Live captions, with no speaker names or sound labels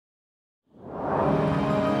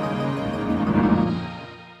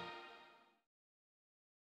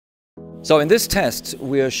So in this test,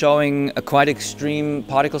 we are showing a quite extreme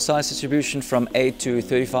particle size distribution from 8 to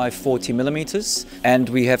 35, 40 millimeters. And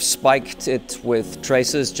we have spiked it with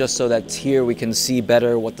tracers just so that here we can see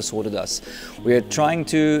better what the sorter does. We are trying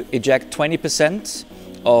to eject 20%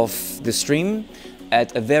 of the stream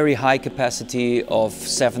at a very high capacity of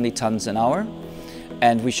 70 tons an hour.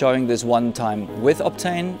 And we're showing this one time with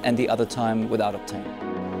Optane and the other time without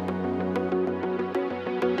Optane.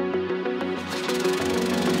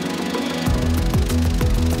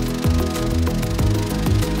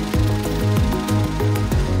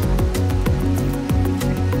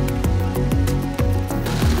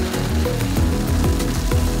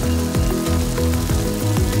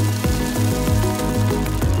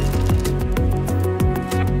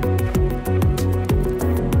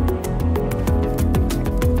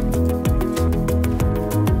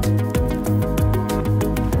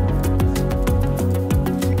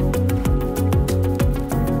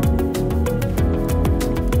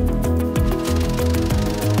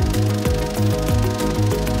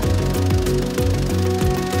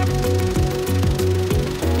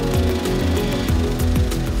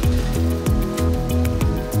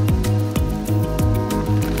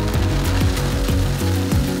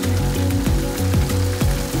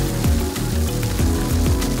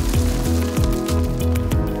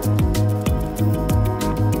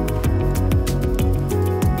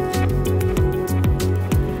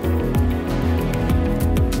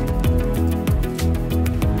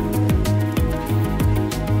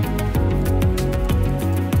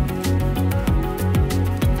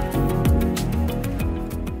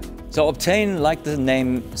 So Optane, like the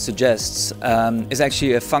name suggests, is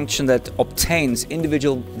actually a function that obtains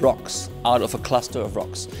individual rocks out of a cluster of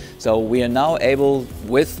rocks. So we are now able,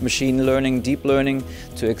 with machine learning, deep learning,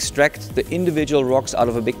 to extract the individual rocks out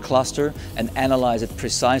of a big cluster and analyze it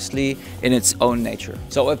precisely in its own nature.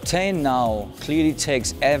 So Optane now clearly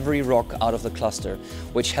takes every rock out of the cluster,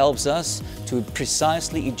 which helps us to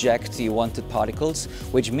precisely eject the wanted particles,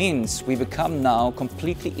 which means we become now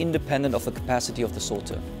completely independent of the capacity of the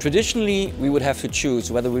sorter. Traditionally, we would have to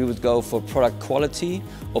choose whether we would go for product quality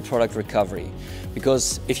or product recovery.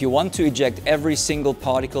 Because if you want to eject every single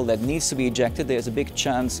particle that needs to be ejected, there's a big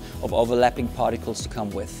chance of overlapping particles to come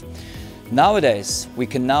with. Nowadays, we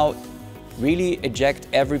can now really eject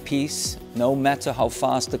every piece, no matter how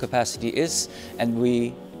fast the capacity is, and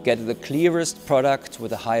we get the clearest product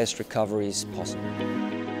with the highest recoveries possible.